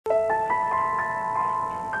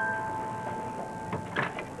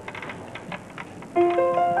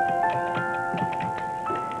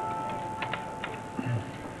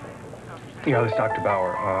Yeah, this is Dr.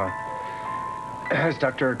 Bauer. Has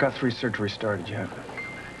Dr. Guthrie's surgery started yet?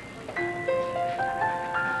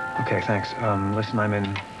 Okay, thanks. Listen, I'm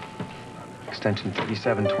in extension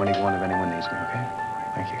 3721 if anyone needs me, okay?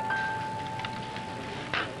 Thank you.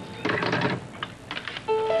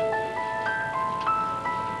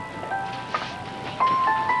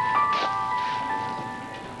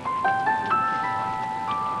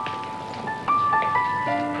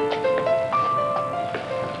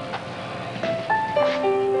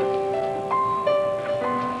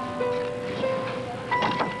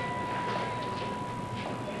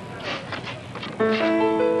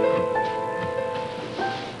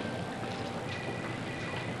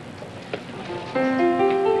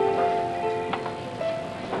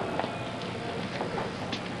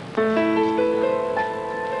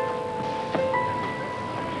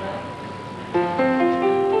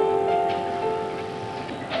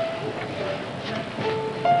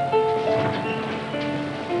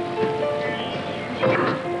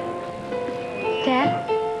 Dad?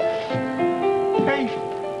 Hey.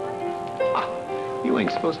 You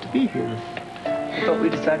ain't supposed to be here. I thought we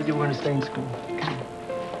decided you weren't to stay in school.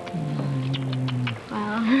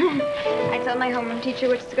 Well, I told my homeroom teacher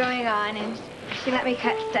what's going on, and she let me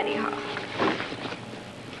cut study hall.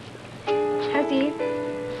 How's Eve?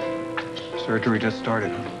 Surgery just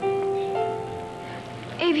started.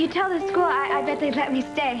 If you tell the school, I bet they'd let me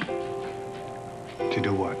stay. To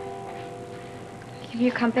do what? Give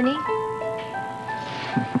you company?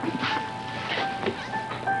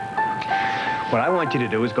 What I want you to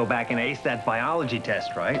do is go back and ace that biology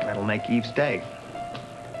test, right? That'll make Eve's day.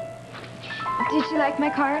 Did you like my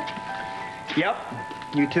card? Yep.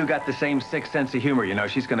 You two got the same sixth sense of humor. You know,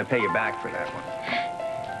 she's gonna pay you back for that one.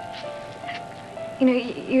 You know,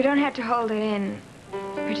 you don't have to hold it in.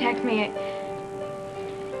 Protect me.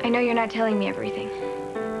 I know you're not telling me everything.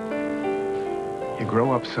 You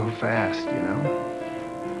grow up so fast, you know?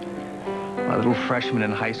 My little freshman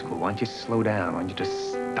in high school, why don't you slow down? Why don't you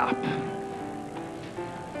just stop?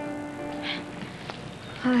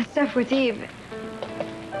 All the stuff with Eve.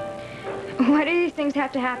 Why do these things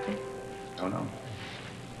have to happen? Don't know.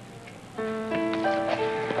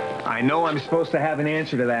 I know I'm supposed to have an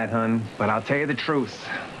answer to that, hon, but I'll tell you the truth.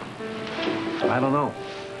 I don't know.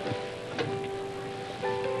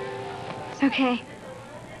 It's okay.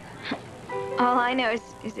 All I know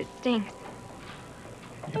is it stinks.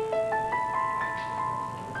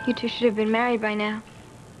 You two should have been married by now.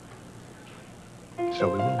 So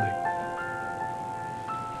we will be.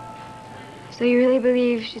 So you really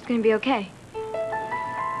believe she's gonna be okay?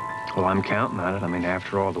 Well, I'm counting on it. I mean,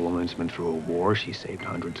 after all, the woman's been through a war. She saved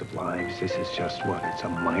hundreds of lives. This is just what? It's a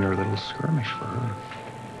minor little skirmish for her.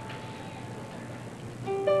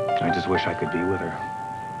 I just wish I could be with her.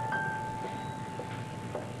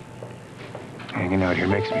 Hanging out here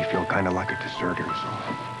makes me feel kind of like a deserter,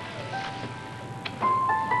 so...